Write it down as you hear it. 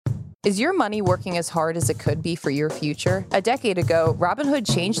Is your money working as hard as it could be for your future? A decade ago, Robinhood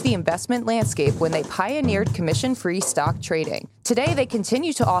changed the investment landscape when they pioneered commission-free stock trading. Today, they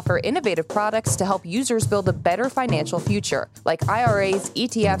continue to offer innovative products to help users build a better financial future, like IRAs,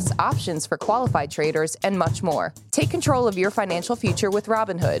 ETFs, options for qualified traders, and much more. Take control of your financial future with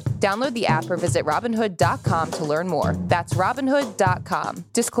Robinhood. Download the app or visit Robinhood.com to learn more. That's Robinhood.com.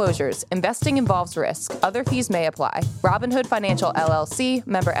 Disclosures. Investing involves risk. Other fees may apply. Robinhood Financial LLC,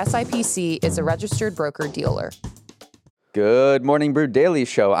 member SIPC, is a registered broker-dealer. Good Morning Brew Daily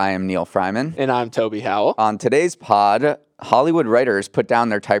Show. I am Neil Fryman. And I'm Toby Howell. On today's pod, Hollywood writers put down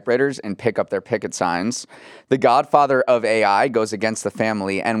their typewriters and pick up their picket signs. The Godfather of AI goes against the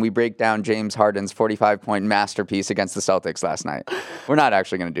family, and we break down James Harden's 45-point masterpiece against the Celtics last night. We're not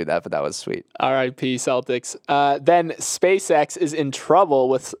actually going to do that, but that was sweet. R.I.P. Celtics. Then SpaceX is in trouble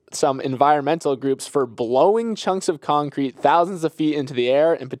with some environmental groups for blowing chunks of concrete thousands of feet into the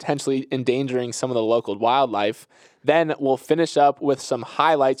air and potentially endangering some of the local wildlife. Then we'll finish up with some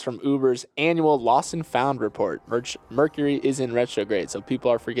highlights from Uber's annual Lost and Found report. Mercury is in retrograde, so people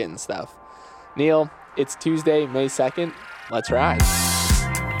are forgetting stuff. Neil, it's Tuesday, May 2nd. Let's ride.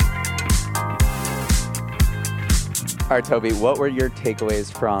 All right, Toby, what were your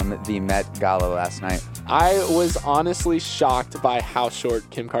takeaways from the Met Gala last night? I was honestly shocked by how short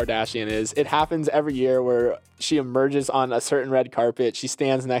Kim Kardashian is. It happens every year where she emerges on a certain red carpet. She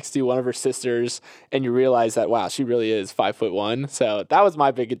stands next to one of her sisters, and you realize that, wow, she really is 5'1". So that was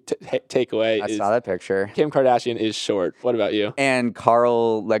my big takeaway. I saw that picture. Kim Kardashian is short. What about you? And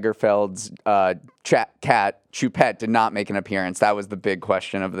Karl Lagerfeld's cat, Choupette, did not make an appearance. That was the big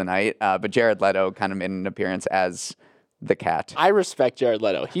question of the night. But Jared Leto kind of made an appearance as the cat. I respect Jared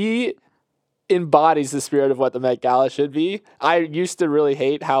Leto. He embodies the spirit of what the Met Gala should be. I used to really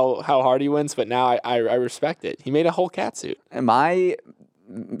hate how hard he wins, but now I respect it. He made a whole cat suit. And my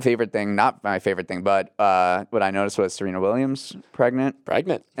favorite thing, not my favorite thing, but what I noticed was Serena Williams pregnant.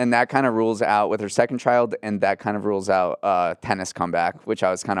 And that kind of rules out with her second child, and that kind of rules out tennis comeback, which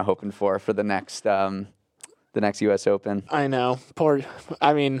I was kind of hoping for the next U.S. Open. I know.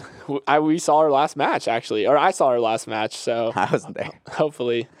 We saw her last match, actually. Or I saw her last match, so I wasn't there.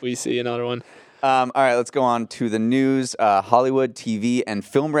 Hopefully we see another one. All right, let's go on to the news. Hollywood, TV, and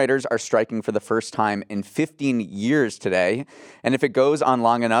film writers are striking for the first time in 15 years today. And if it goes on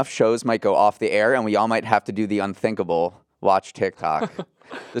long enough, shows might go off the air, and we all might have to do the unthinkable. Watch TikTok.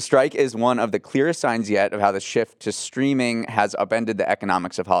 The strike is one of the clearest signs yet of how the shift to streaming has upended the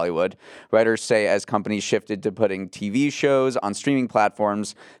economics of Hollywood. Writers say as companies shifted to putting TV shows on streaming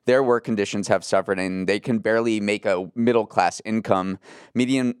platforms, their work conditions have suffered and they can barely make a middle-class income.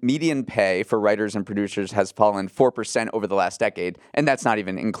 Median pay for writers and producers has fallen 4% over the last decade, and that's not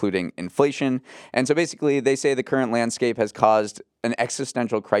even including inflation. And so basically, they say the current landscape has caused an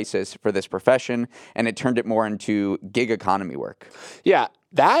existential crisis for this profession, and it turned it more into gig economy work. Yeah,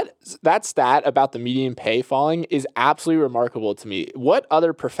 that stat about the median pay falling is absolutely remarkable to me. What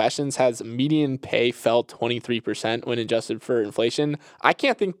other professions has median pay fell 23% when adjusted for inflation? I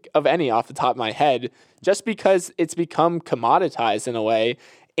can't think of any off the top of my head, just because it's become commoditized in a way.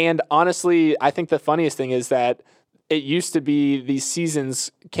 And honestly, I think the funniest thing is that it used to be these seasons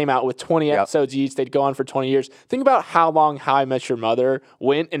came out with 20 episodes each. They'd go on for 20 years. Think about how long How I Met Your Mother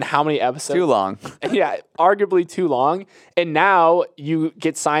went and how many episodes. Too long. Yeah, arguably too long. And now you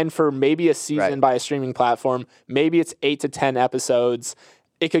get signed for maybe a season by a streaming platform. Maybe it's 8 to 10 episodes.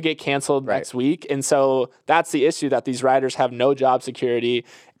 It could get canceled next week. And so that's the issue, that these writers have no job security.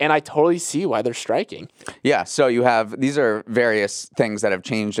 And I totally see why they're striking. Yeah, so these are various things that have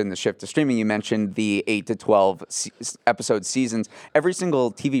changed in the shift to streaming. You mentioned the 8 to 12 episode seasons. Every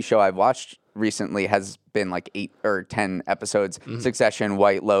single TV show I've watched recently has been like 8 or 10 episodes. Succession,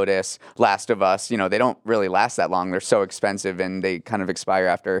 White Lotus, Last of Us. They don't really last that long. They're so expensive and they kind of expire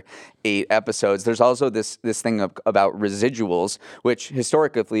after 8 episodes. There's also this thing about residuals, which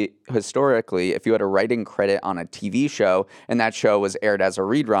historically, if you had a writing credit on a TV show and that show was aired as a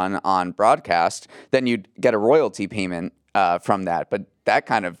rerun on broadcast, then you'd get a royalty payment from that. But that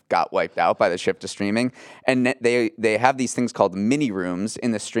kind of got wiped out by the shift to streaming. And they have these things called mini rooms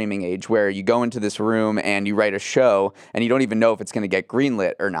in the streaming age where you go into this room and you write a show and you don't even know if it's going to get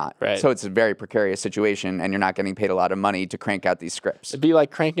greenlit or not. Right. So it's a very precarious situation and you're not getting paid a lot of money to crank out these scripts. It'd be like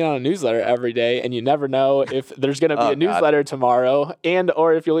cranking out a newsletter every day and you never know if there's going to be a newsletter tomorrow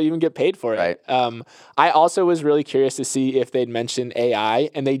or if you'll even get paid for it. Right. I also was really curious to see if they'd mentioned AI,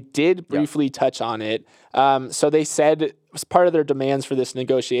 and they did briefly touch on it. So they said part of their demands for this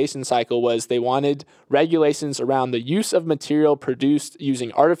negotiation cycle was they wanted regulations around the use of material produced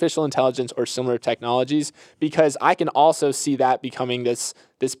using artificial intelligence or similar technologies, because I can also see that becoming this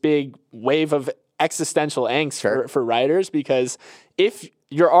big wave of existential angst for writers, because if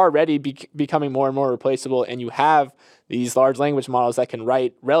you're already becoming more and more replaceable and you have these large language models that can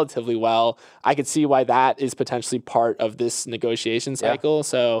write relatively well, I could see why that is potentially part of this negotiation cycle. Yeah.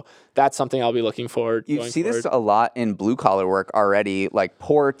 So that's something I'll be looking forward to. You see this a lot in blue collar work already, like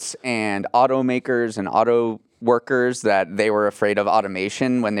ports and automakers and auto workers, that they were afraid of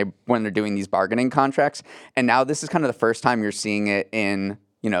automation when they're doing these bargaining contracts. And now this is kind of the first time you're seeing it in,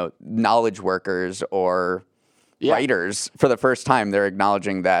 knowledge workers or writers. For the first time, they're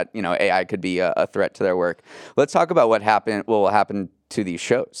acknowledging that, AI could be a threat to their work. Let's talk about what will happen to these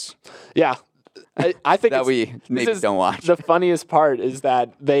shows. Yeah. I think that we maybe don't watch. The funniest part is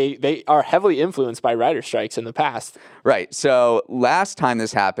that they are heavily influenced by writer strikes in the past. Right. So last time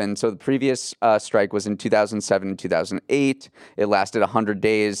this happened, so the previous strike was in 2007 and 2008. It lasted 100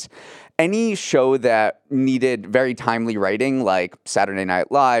 days. Any show that needed very timely writing, like Saturday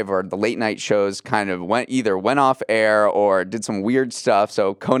Night Live or the late night shows, kind of went off air or did some weird stuff.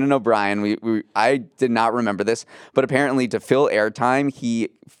 So Conan O'Brien, I did not remember this, but apparently to fill airtime, he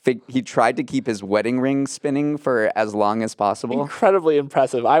tried to keep his wedding ring spinning for as long as possible. Incredibly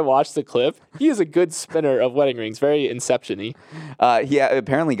impressive. I watched the clip. He is a good spinner of wedding rings, very Inception-y. He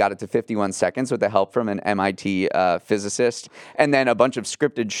apparently got it to 51 seconds with the help from an MIT physicist. And then a bunch of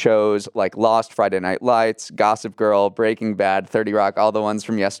scripted shows like Lost, Friday Night Lights, Gossip Girl, Breaking Bad, 30 Rock, all the ones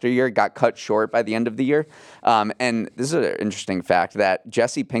from yesteryear got cut short by the end of the year. And this is an interesting fact that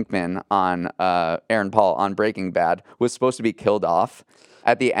Jesse Pinkman on Aaron Paul on Breaking Bad was supposed to be killed off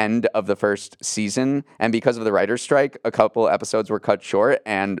at the end of the first season, and because of the writer's strike, a couple episodes were cut short,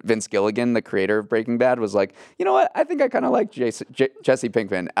 and Vince Gilligan, the creator of Breaking Bad, was like, you know what, I think I kind of like Jesse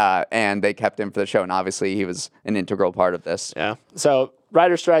Pinkman, and they kept him for the show, and obviously he was an integral part of this. Yeah, so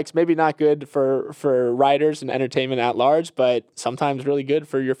writer strikes, maybe not good for writers and entertainment at large, but sometimes really good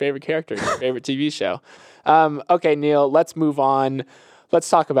for your favorite character, your favorite TV show. Okay, Neil, let's move on.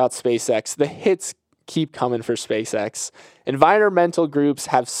 Let's talk about SpaceX. The hits keep coming for SpaceX. Environmental groups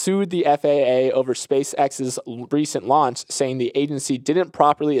have sued the FAA over SpaceX's recent launch, saying the agency didn't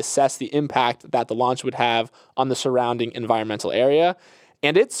properly assess the impact that the launch would have on the surrounding environmental area.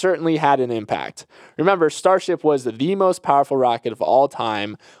 And it certainly had an impact. Remember, Starship was the most powerful rocket of all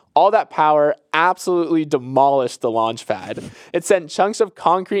time. All that power absolutely demolished the launch pad. It sent chunks of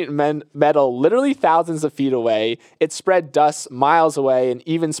concrete and metal literally thousands of feet away. It spread dust miles away and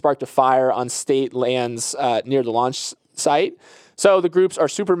even sparked a fire on state lands near the launch site. So the groups are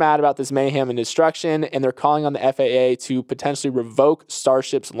super mad about this mayhem and destruction, and they're calling on the FAA to potentially revoke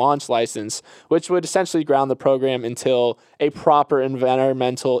Starship's launch license, which would essentially ground the program until a proper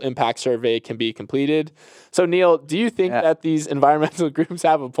environmental impact survey can be completed. So, Neil, do you think that these environmental groups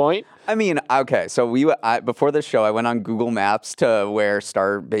have a point? I mean, okay, so before this show, I went on Google Maps to where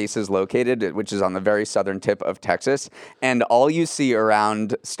Starbase is located, which is on the very southern tip of Texas, and all you see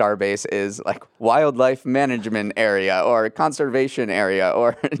around Starbase is like wildlife management area or conservation area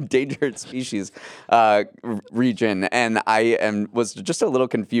or endangered species region, and I was just a little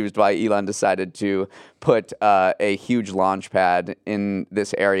confused why Elon decided to put a huge launch pad in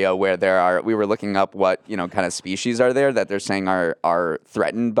this area where we were looking up what kind of species are there that they're saying are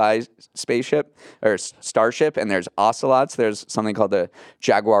threatened by spaceship or Starship, and there's ocelots, there's something called the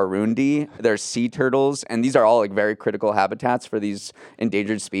jaguarundi, there's sea turtles, and these are all like very critical habitats for these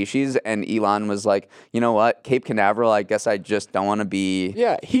endangered species. And Elon was like, you know what, Cape Canaveral, I guess I just don't want to be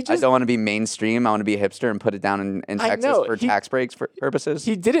I don't want to be mainstream. I want to be a hipster and put it down in Texas for tax breaks purposes.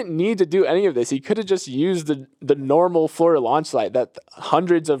 He didn't need to do any of this. He could have just used the normal Florida launch site that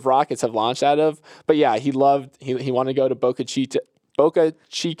hundreds of rockets have launched out of. But yeah, he wanted to go to Boca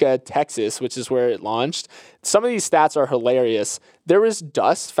Chica, Texas, which is where it launched. Some of these stats are hilarious. There was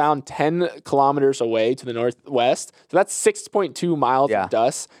dust found 10 kilometers away to the northwest. So that's 6.2 miles of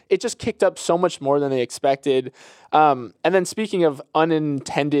dust. It just kicked up so much more than they expected. And then speaking of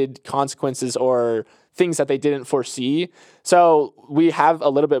unintended consequences or things that they didn't foresee, so we have a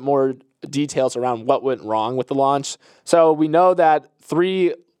little bit more details around what went wrong with the launch. So we know that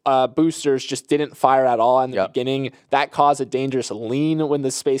 3 boosters just didn't fire at all in the beginning. That caused a dangerous lean when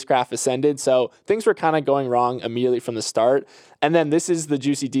the spacecraft ascended. So things were kind of going wrong immediately from the start. And then this is the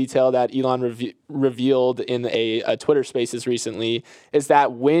juicy detail that Elon revealed in a Twitter Spaces recently, is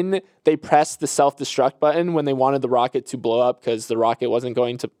that when they pressed the self-destruct button when they wanted the rocket to blow up because the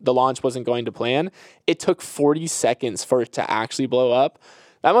launch wasn't going to plan, it took 40 seconds for it to actually blow up.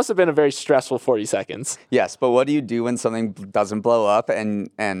 That must have been a very stressful 40 seconds. Yes, but what do you do when something doesn't blow up and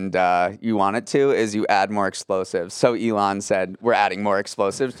you want it to? Is you add more explosives. So Elon said we're adding more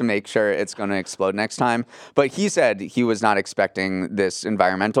explosives to make sure it's going to explode next time. But he said he was not expecting this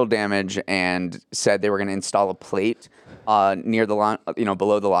environmental damage and said they were going to install a plate near the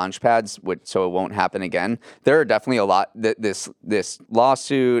below the launch pads, so it won't happen again. There are definitely a lot. This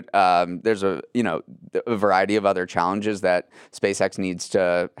lawsuit. There's a variety of other challenges that SpaceX needs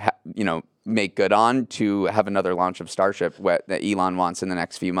to make good on to have another launch of Starship that Elon wants in the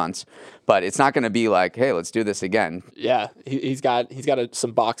next few months. But it's not going to be like, hey, let's do this again. Yeah, he's got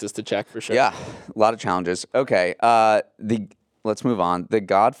some boxes to check for sure. Yeah, a lot of challenges. Okay, let's move on. The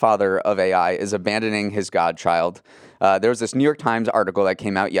Godfather of AI is abandoning his godchild. There was this New York Times article that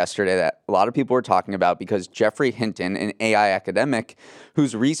came out yesterday that a lot of people were talking about because Jeffrey Hinton, an AI academic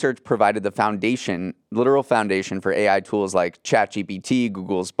whose research provided the literal foundation for AI tools like ChatGPT,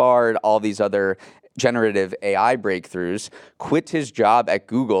 Google's Bard, all these other generative AI breakthroughs, quit his job at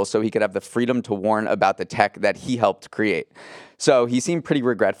Google so he could have the freedom to warn about the tech that he helped create. So he seemed pretty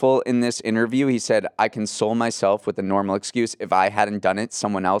regretful in this interview. He said, I console myself with the normal excuse. If I hadn't done it,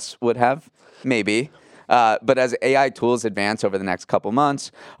 someone else would have. Maybe. But as AI tools advance over the next couple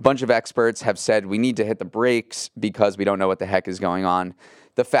months, a bunch of experts have said we need to hit the brakes because we don't know what the heck is going on.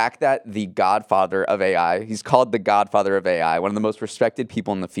 The fact that the Godfather of AI, he's called the Godfather of AI, one of the most respected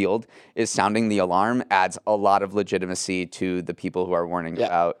people in the field, is sounding the alarm adds a lot of legitimacy to the people who are warning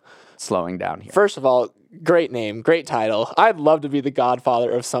about slowing down here. First of all, great name, great title. I'd love to be the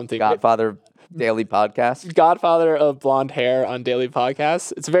Godfather of something. Godfather Daily Podcast. Godfather of blonde hair on daily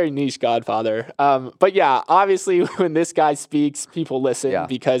podcasts. It's a very niche Godfather. But yeah, obviously when this guy speaks, people listen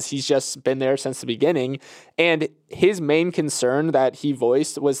because he's just been there since the beginning. And his main concern that he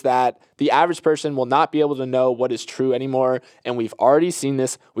voiced was that the average person will not be able to know what is true anymore. And we've already seen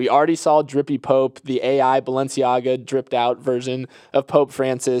this. We already saw Drippy Pope, the AI Balenciaga dripped out version of Pope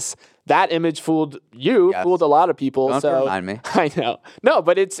Francis. That image fooled you, fooled a lot of people. Don't remind me. I know. No,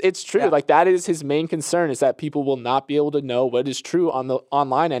 but it's true. Yeah. Like that is his main concern is that people will not be able to know what is true on the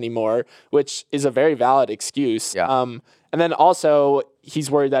online anymore, which is a very valid excuse. Yeah. And then also he's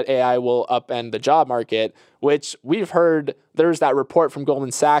worried that AI will upend the job market, which we've heard there's that report from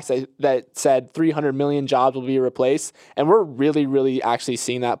Goldman Sachs that said 300 million jobs will be replaced. And we're really, really actually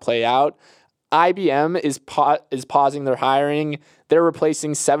seeing that play out. IBM is pausing their hiring. They're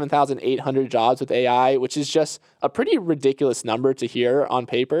replacing 7,800 jobs with AI, which is just a pretty ridiculous number to hear on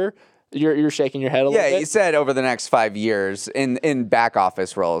paper. You're shaking your head a little bit. Yeah, you said over the next 5 years in back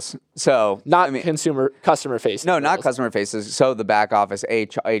office roles. So not customer facing. No, not customer faces. So the back office,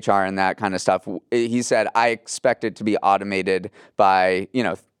 HR, and that kind of stuff. He said, I expect it to be automated by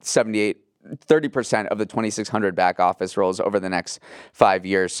 30% of the 2,600 back office roles over the next 5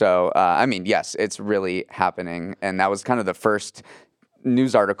 years. So, yes, it's really happening. And that was kind of the first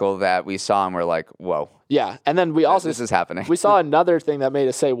news article that we saw, and we're like, whoa. Yeah, and then this is happening. We saw another thing that made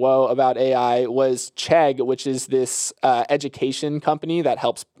us say whoa about AI was Chegg, which is this education company that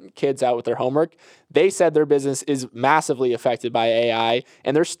helps kids out with their homework. They said their business is massively affected by AI,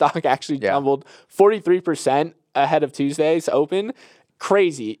 and their stock actually tumbled 43% ahead of Tuesday's open.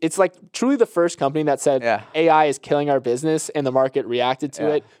 Crazy. It's like truly the first company that said AI is killing our business, and the market reacted to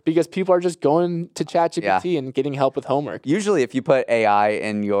it because people are just going to ChatGPT and getting help with homework. Usually if you put AI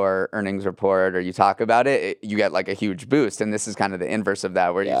in your earnings report or you talk about it, you get like a huge boost. And this is kind of the inverse of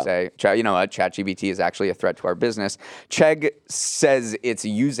that, where you say, you know what, ChatGPT is actually a threat to our business. Chegg says it's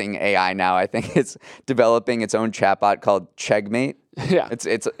using AI now. I think it's developing its own chatbot called Cheggmate. Yeah,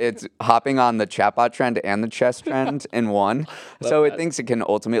 it's hopping on the chatbot trend and the chess trend in one. So it thinks it can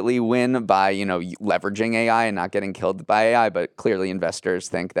ultimately win by leveraging AI and not getting killed by AI. But clearly, investors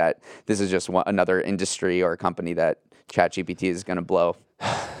think that this is just another industry or company that ChatGPT is going to blow.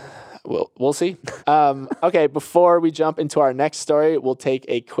 We'll see. Okay, before we jump into our next story, we'll take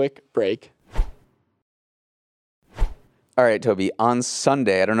a quick break. All right, Toby, on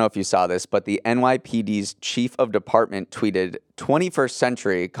Sunday, I don't know if you saw this, but the NYPD's chief of department tweeted, 21st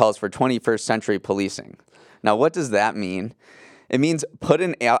century calls for 21st century policing. Now, what does that mean? It means put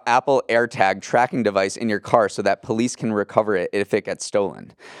an Apple AirTag tracking device in your car so that police can recover it if it gets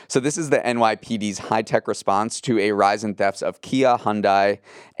stolen. So this is the NYPD's high-tech response to a rise in thefts of Kia, Hyundai,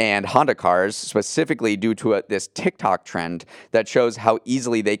 and Honda cars, specifically due to this TikTok trend that shows how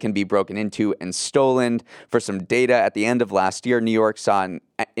easily they can be broken into and stolen. For some data, at the end of last year, New York saw an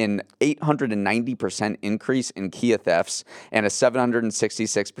 890% increase in Kia thefts and a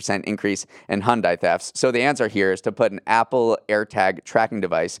 766% increase in Hyundai thefts. So the answer here is to put an Apple AirTag AirTag tracking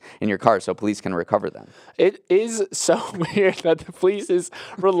device in your car so police can recover them. It is so weird that the police is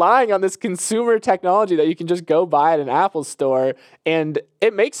relying on this consumer technology that you can just go buy at an Apple store. And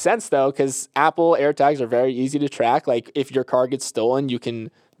it makes sense, though, because Apple AirTags are very easy to track. Like, if your car gets stolen, you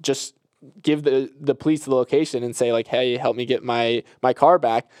can just give the police the location and say, like, hey, help me get my car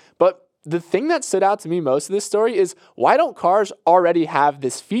back. But the thing that stood out to me most of this story is, why don't cars already have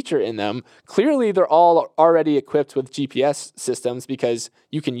this feature in them? Clearly, they're all already equipped with GPS systems because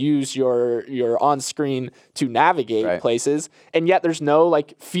you can use your on-screen to navigate places, and yet there's no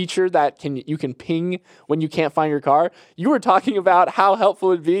like feature that you can ping when you can't find your car. You were talking about how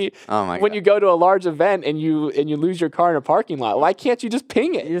helpful it'd be when you go to a large event and you lose your car in a parking lot. Why can't you just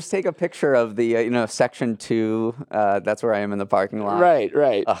ping it? You just take a picture of the section 2. That's where I am in the parking lot. Right.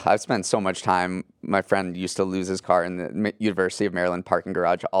 I've spent so much time. My friend used to lose his car in the University of Maryland parking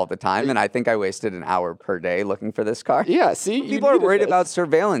garage all the time, and I think I wasted an hour per day looking for this car. Yeah, see? People are worried about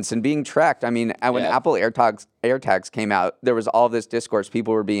surveillance and being tracked. I mean, when Apple AirTags came out, there was all this discourse.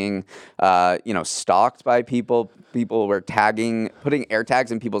 People were being, stalked by people. People were putting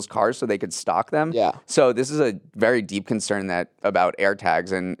AirTags in people's cars so they could stalk them. Yeah. So this is a very deep concern about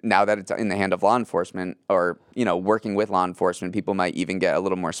AirTags, and now that it's in the hand of law enforcement or working with law enforcement, people might even get a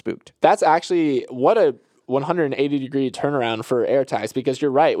little more spooked. That's actually what a 180-degree turnaround for AirTags, because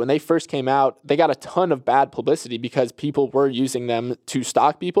you're right. When they first came out, they got a ton of bad publicity because people were using them to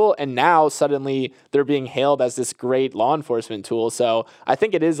stalk people, and now suddenly they're being hailed as this great law enforcement tool. So I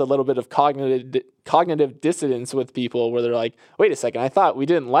think it is a little bit of cognitive dissonance with people where they're like, wait a second, I thought we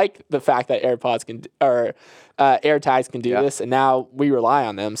didn't like the fact that AirTags can do this, and now we rely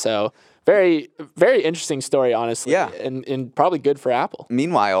on them. So very, very interesting story, honestly, and probably good for Apple.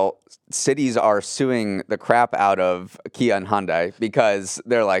 Meanwhile, cities are suing the crap out of Kia and Hyundai because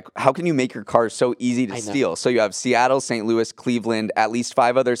they're like, how can you make your cars so easy to steal? So you have Seattle, St. Louis, Cleveland, at least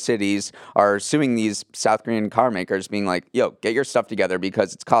 5 other cities are suing these South Korean car makers, being like, yo, get your stuff together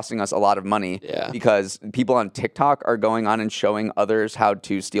because it's costing us a lot of money. Because people on TikTok are going on and showing others how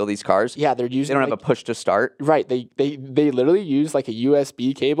to steal these cars. Yeah, they don't have a push to start. Right. They literally use like a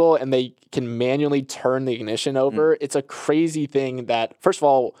USB cable, and they can manually turn the ignition over. It's a crazy thing that, first of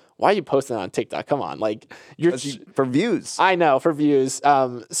all, why are you posting on TikTok? Come on, like for views. I know, for views.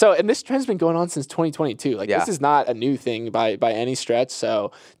 And this trend's been going on since 2022. Like this is not a new thing by any stretch.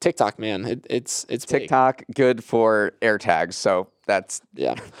 So TikTok, man, it's TikTok big. Good for AirTags. So that's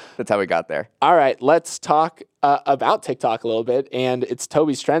how we got there. All right, let's talk about TikTok a little bit. And it's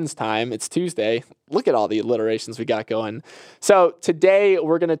Toby's Trends time. It's Tuesday. Look at all the alliterations we got going. So today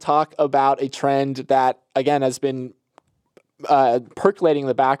we're going to talk about a trend that, again, has been percolating in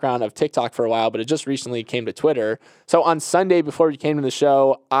the background of TikTok for a while, but it just recently came to Twitter. So on Sunday, before we came to the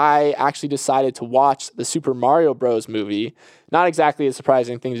show, I actually decided to watch the Super Mario Bros. Movie. Not exactly a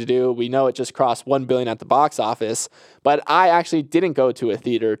surprising thing to do. We know it just crossed $1 billion at the box office, but I actually didn't go to a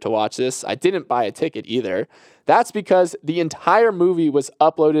theater to watch this. I didn't buy a ticket either. That's because the entire movie was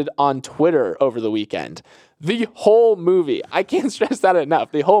uploaded on Twitter over the weekend. The whole movie. I can't stress that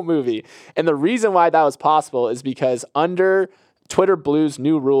enough. The whole movie. And the reason why that was possible is because under Twitter Blue's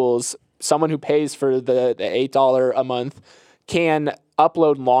new rules, someone who pays for the $8 a month can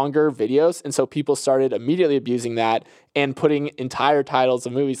upload longer videos. And so people started immediately abusing that and putting entire titles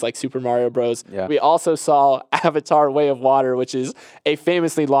of movies like Super Mario Bros. Yeah. We also saw Avatar: Way of Water, which is a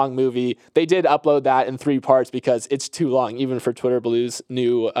famously long movie. They did upload that in 3 parts because it's too long, even for Twitter Blue's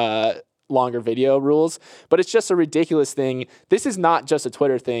new longer video rules. But it's just a ridiculous thing. This is not just a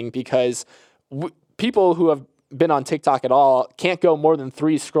Twitter thing because people who have been on TikTok at all can't go more than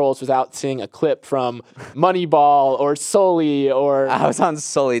 3 scrolls without seeing a clip from Moneyball or Sully or... I was on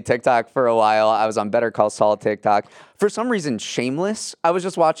Sully TikTok for a while. I was on Better Call Saul TikTok. For some reason, Shameless. I was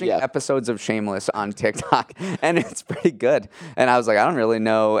just watching episodes of Shameless on TikTok, and it's pretty good. And I was like, I don't really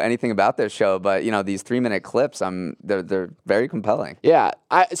know anything about this show, but these 3-minute clips, they're very compelling. Yeah.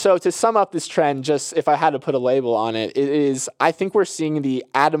 So to sum up this trend, just if I had to put a label on it, it is, I think we're seeing the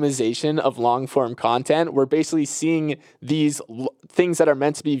atomization of long form content. We're basically seeing these things that are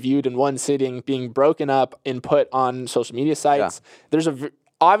meant to be viewed in one sitting being broken up and put on social media sites. There's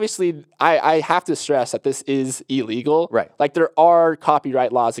obviously, I have to stress that this is illegal. Right. Like, there are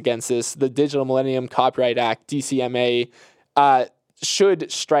copyright laws against this. The Digital Millennium Copyright Act, DCMA,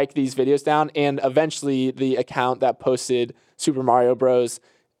 should strike these videos down. And eventually, the account that posted Super Mario Bros.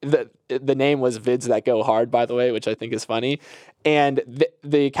 the name was Vids That Go Hard, by the way, which I think is funny. And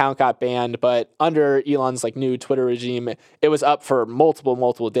the account got banned, but under Elon's like new Twitter regime, it was up for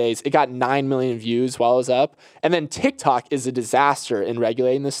multiple days. It got 9 million views while it was up. And then TikTok is a disaster in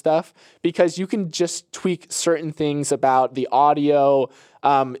regulating this stuff because you can just tweak certain things about the audio.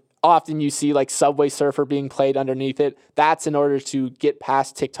 Often you see like Subway Surfer being played underneath it. That's in order to get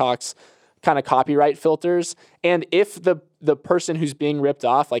past TikTok's kind of copyright filters. And if the person who's being ripped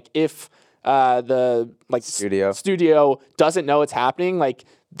off, like if the like studio doesn't know it's happening, like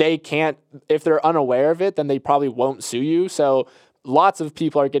they can't, if they're unaware of it, then they probably won't sue you. So lots of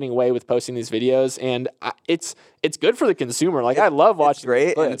people are getting away with posting these videos, and it's good for the consumer. Like I love watching. It's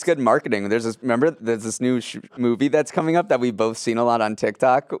great, and it's good marketing. There's this new movie that's coming up that we've both seen a lot on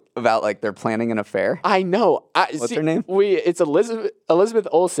TikTok about like they're planning an affair. I know. What's her name? It's Elizabeth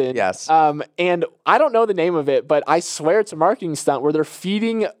Olsen. Yes. And I don't know the name of it, but I swear it's a marketing stunt where they're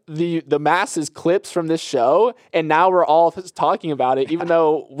feeding the masses clips from this show, and now we're all talking about it, even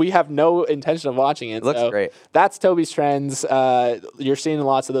though we have no intention of watching it. It looks great. That's Toby's Trends. You're seeing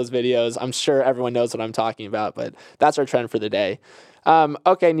lots of those videos. I'm sure everyone knows what I'm talking about, but that's our trend for the day.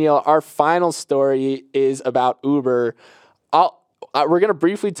 Okay, Neil, our final story is about Uber. We're going to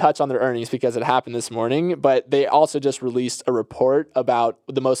briefly touch on their earnings because it happened this morning, but they also just released a report about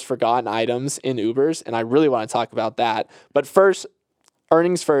the most forgotten items in Ubers, and I really want to talk about that. But first,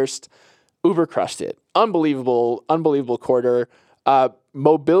 earnings first, Uber crushed it. Unbelievable quarter.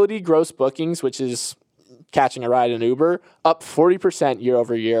 Mobility gross bookings, which is catching a ride in Uber, up 40% year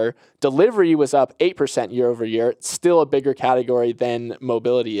over year. Delivery was up 8% year over year. It's still a bigger category than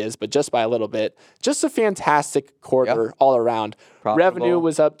mobility is, but just by a little bit. Just a fantastic quarter all around. Profitable. Revenue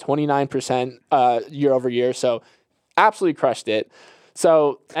was up 29% year over year, so absolutely crushed it.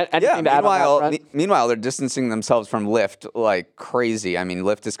 So, anything to add on that front? Meanwhile, they're distancing themselves from Lyft like crazy. I mean,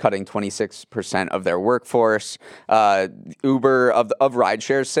 Lyft is cutting 26% of their workforce. Uber, of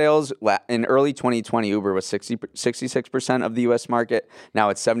rideshare sales, in early 2020, Uber was 66% of the U.S. market. Now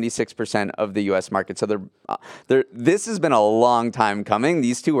it's 76% of the U.S. market. So this has been a long time coming.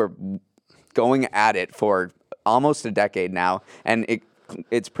 These two are going at it for almost a decade now, and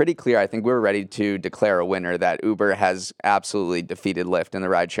it's pretty clear. I think we're ready to declare a winner that Uber has absolutely defeated Lyft in the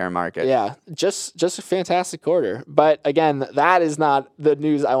rideshare market. Yeah, just a fantastic quarter. But again, that is not the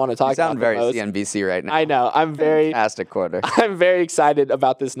news I want to talk about. You sound very CNBC right now. I know. Fantastic quarter. I'm very excited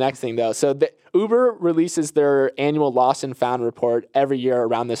about this next thing, though. So Uber releases their annual lost and found report every year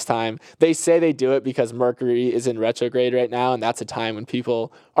around this time. They say they do it because Mercury is in retrograde right now, and that's a time when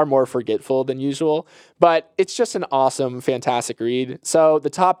people are more forgetful than usual. But it's just an awesome, fantastic read. So the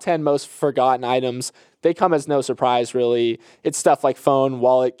top 10 most forgotten items, they come as no surprise, really. It's stuff like phone,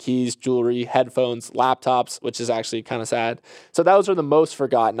 wallet, keys, jewelry, headphones, laptops, which is actually kind of sad. So those are the most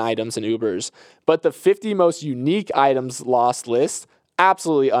forgotten items in Ubers. But the 50 most unique items lost list,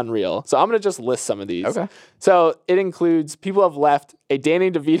 absolutely unreal. So I'm going to just list some of these. Okay. So it includes people have left a Danny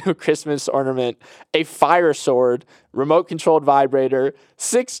DeVito Christmas ornament, a fire sword, remote-controlled vibrator,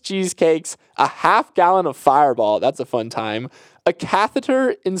 6 cheesecakes, a half-gallon of Fireball. That's a fun time. A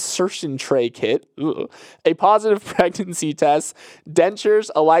catheter insertion tray kit, a positive pregnancy test,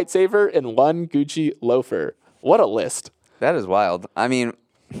 dentures, a lightsaber, and 1 Gucci loafer. What a list. That is wild. I mean,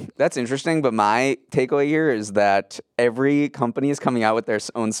 that's interesting, but my takeaway here is that every company is coming out with their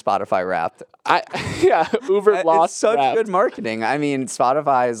own Spotify Wrapped. Uber lost. It's such Wrapped. good marketing. I mean,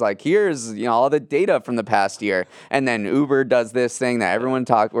 Spotify is like, here's all the data from the past year, and then Uber does this thing that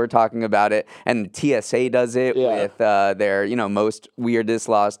we're talking about it, and TSA does it with their most weirdest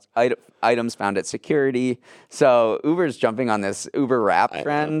lost items found at security. So Uber's jumping on this Uber Wrapped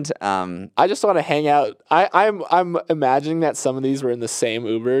trend. I just want to hang out. I'm imagining that some of these were in the same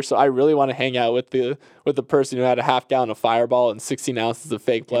Uber, so I really want to hang out with the person who had a half gallon of Fireball and 16 ounces of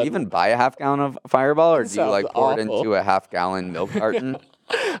fake blood. Do you even buy a half gallon of Fireball, or do you pour it awful. into a half gallon milk carton?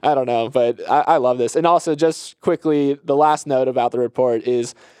 I don't know, but I love this. And also, just quickly, the last note about the report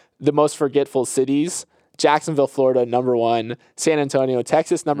is the most forgetful cities. Jacksonville, Florida, number 1. San Antonio,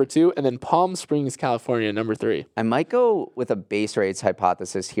 Texas, number 2. And then Palm Springs, California, number 3. I might go with a base rates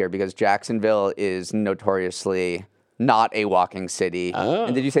hypothesis here because Jacksonville is notoriously not a walking city. Oh.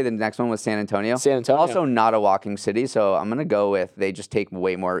 And did you say the next one was San Antonio? San Antonio. Also not a walking city, so I'm going to go with they just take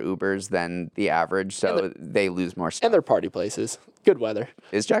way more Ubers than the average, so they lose more stuff. And they're party places. Good weather.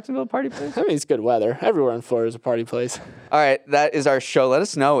 Is Jacksonville a party place? I mean, it's good weather. Everywhere in Florida is a party place. All right, that is our show. Let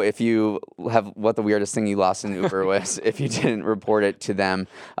us know if you have what the weirdest thing you lost in Uber was, if you didn't report it to them.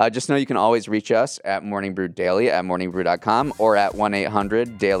 Just know you can always reach us at Morning Brew Daily at morningbrew.com or at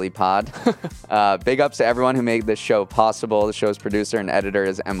 1-800-DAILY-POD. Big ups to everyone who made this show possible. The show's producer and editor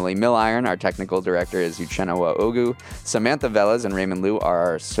is Emily Milliron. Our technical director is Uchenna Ogu. Samantha Velez and Raymond Liu are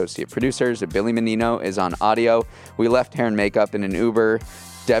our associate producers. Billy Menino is on audio. We left hair and makeup in an Uber.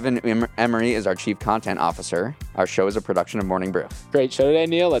 Devin Emery is our chief content officer. Our show is a production of Morning Brew. Great show today,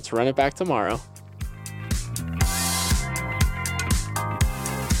 Neil. Let's run it back tomorrow.